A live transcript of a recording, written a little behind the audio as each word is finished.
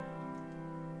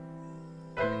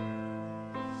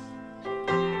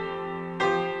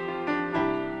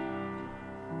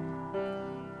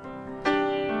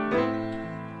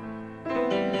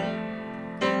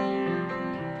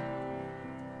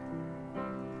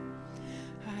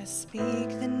I speak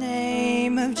the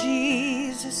name of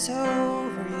Jesus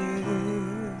over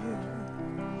you.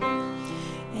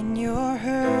 In your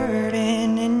hurt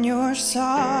and in your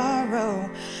sorrow,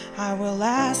 I will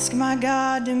ask my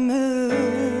God to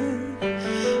move.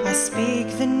 I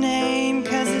speak the name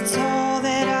 'cause it's all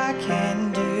that I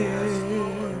can do.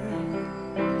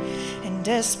 In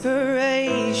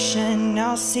desperation,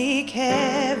 I'll seek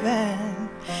heaven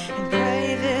and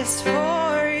pray this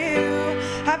for you.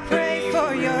 I pray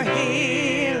for your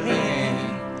healing.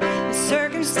 The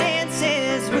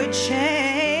circumstances would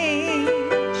change.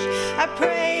 I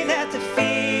pray that the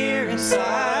fear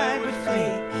inside would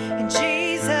flee. In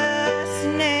Jesus'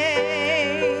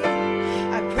 name,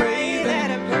 I pray that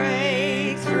a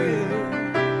breakthrough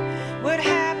would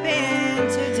happen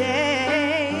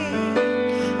today.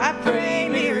 I pray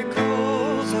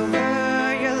miracles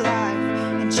over your life.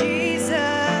 In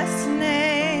Jesus'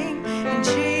 name, in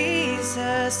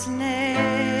Jesus' name.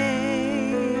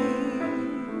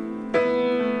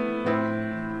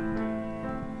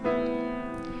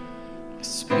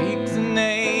 Speak the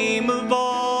name of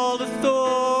all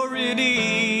authority,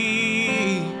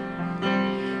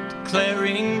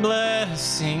 declaring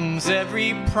blessings,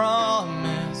 every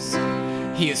promise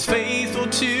He is faithful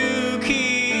to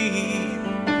keep.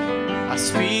 I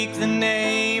speak the